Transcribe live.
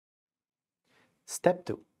Step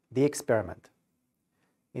 2. The experiment.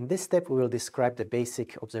 In this step we will describe the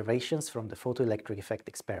basic observations from the photoelectric effect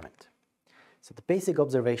experiment. So the basic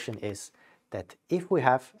observation is that if we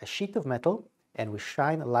have a sheet of metal and we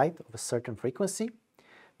shine a light of a certain frequency,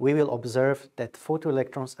 we will observe that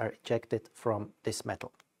photoelectrons are ejected from this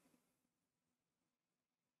metal.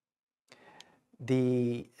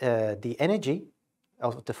 The energy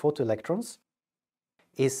of the photoelectrons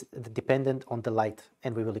is dependent on the light,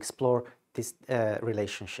 and we will explore this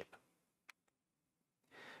relationship.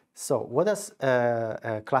 So what does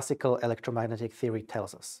classical electromagnetic theory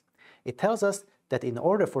tells us? It tells us that in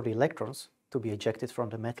order for the electrons to be ejected from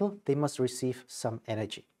the metal, they must receive some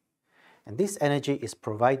energy. And this energy is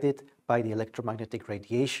provided by the electromagnetic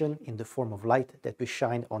radiation in the form of light that we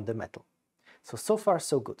shine on the metal. So far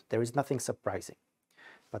so good. There is nothing surprising.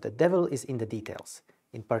 But the devil is in the details.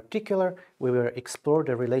 In particular, we will explore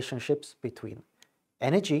the relationships between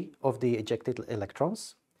energy of the ejected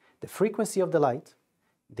electrons, the frequency of the light,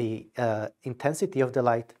 the intensity of the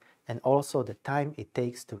light, and also the time it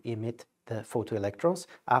takes to emit the photoelectrons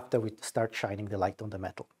after we start shining the light on the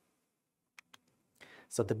metal.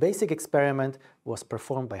 So the basic experiment was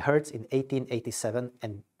performed by Hertz in 1887,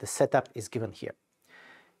 and the setup is given here.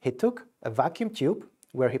 He took a vacuum tube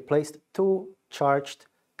where he placed two charged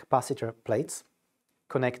capacitor plates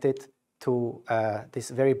connected to this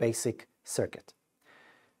very basic circuit.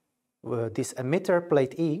 This emitter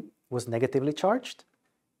plate E was negatively charged,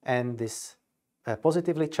 and this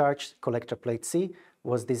positively charged collector plate C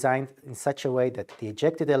was designed in such a way that the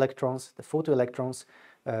ejected electrons, the photoelectrons,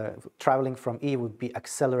 traveling from E would be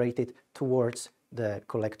accelerated towards the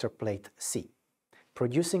collector plate C,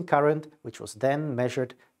 producing current which was then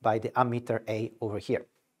measured by the ammeter A over here.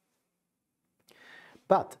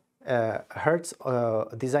 But Hertz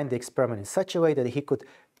designed the experiment in such a way that he could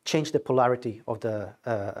change the polarity of the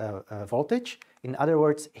voltage. In other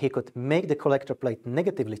words, he could make the collector plate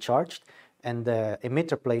negatively charged and the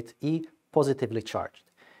emitter plate E positively charged,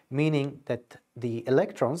 meaning that the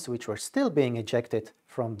electrons, which were still being ejected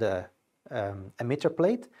from the emitter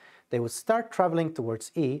plate, they would start traveling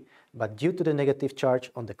towards E, but due to the negative charge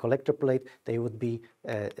on the collector plate, they would be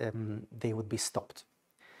stopped.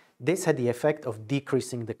 This had the effect of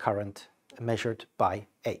decreasing the current measured by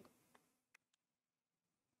A.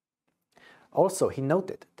 Also, he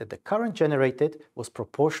noted that the current generated was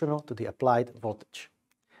proportional to the applied voltage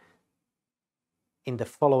in the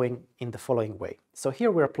following way. So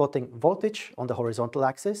here we are plotting voltage on the horizontal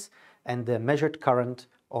axis and the measured current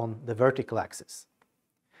on the vertical axis.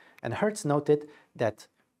 And Hertz noted that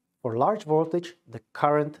for large voltage, the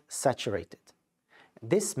current saturated.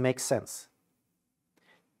 This makes sense.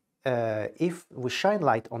 If we shine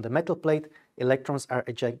light on the metal plate, electrons are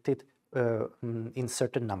ejected in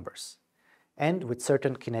certain numbers and with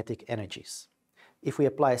certain kinetic energies. If we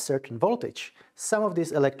apply a certain voltage, some of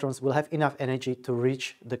these electrons will have enough energy to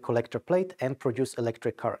reach the collector plate and produce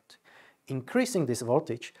electric current. Increasing this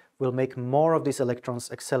voltage will make more of these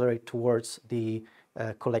electrons accelerate towards the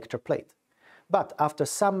collector plate. But after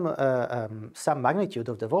some magnitude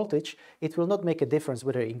of the voltage, it will not make a difference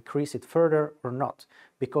whether increase it further or not,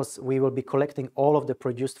 because we will be collecting all of the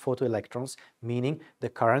produced photoelectrons, meaning the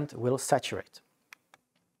current will saturate.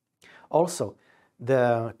 Also,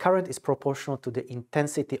 the current is proportional to the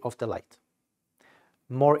intensity of the light.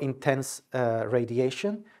 More intense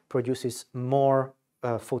radiation produces more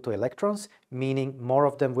photoelectrons, meaning more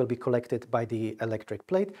of them will be collected by the electric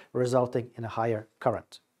plate, resulting in a higher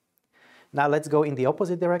current. Now let's go in the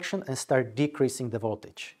opposite direction and start decreasing the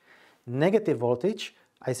voltage. Negative voltage,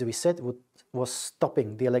 as we said, was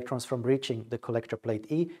stopping the electrons from reaching the collector plate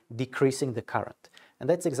E, decreasing the current. And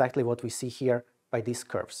that's exactly what we see here by these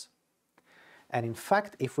curves. And in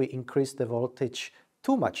fact, if we increase the voltage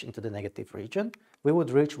too much into the negative region, we would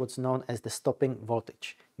reach what's known as the stopping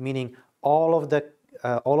voltage, meaning all of the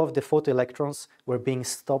photoelectrons were being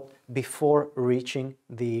stopped before reaching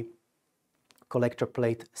the collector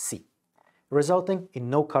plate C, resulting in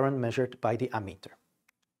no current measured by the ammeter.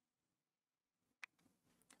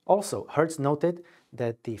 Also, Hertz noted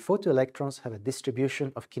that the photoelectrons have a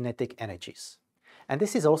distribution of kinetic energies. And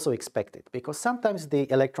this is also expected, because sometimes the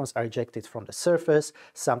electrons are ejected from the surface,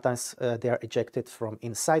 sometimes they are ejected from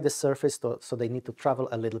inside the surface, so they need to travel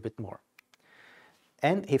a little bit more.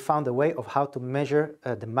 And he found a way of how to measure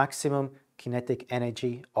the maximum kinetic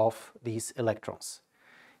energy of these electrons.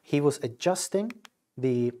 He was adjusting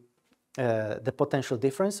the potential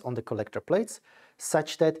difference on the collector plates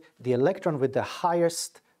such that the electron with the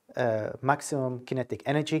highest maximum kinetic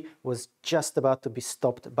energy was just about to be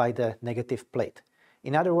stopped by the negative plate.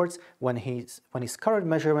 In other words, when his current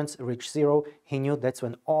measurements reached zero, he knew that's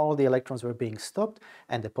when all the electrons were being stopped,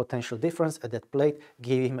 and the potential difference at that plate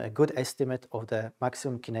gave him a good estimate of the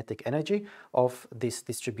maximum kinetic energy of this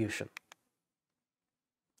distribution.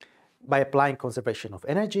 By applying conservation of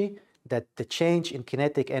energy, that the change in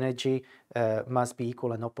kinetic energy must be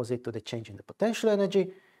equal and opposite to the change in the potential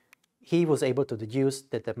energy, he was able to deduce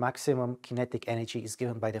that the maximum kinetic energy is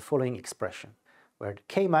given by the following expression, where the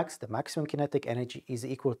Kmax, the maximum kinetic energy, is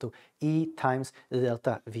equal to E times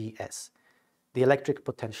delta Vs, the electric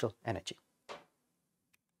potential energy.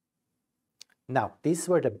 Now, these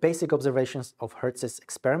were the basic observations of Hertz's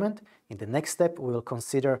experiment. In the next step, we will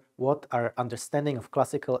consider what our understanding of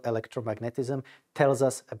classical electromagnetism tells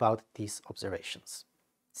us about these observations.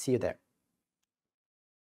 See you there.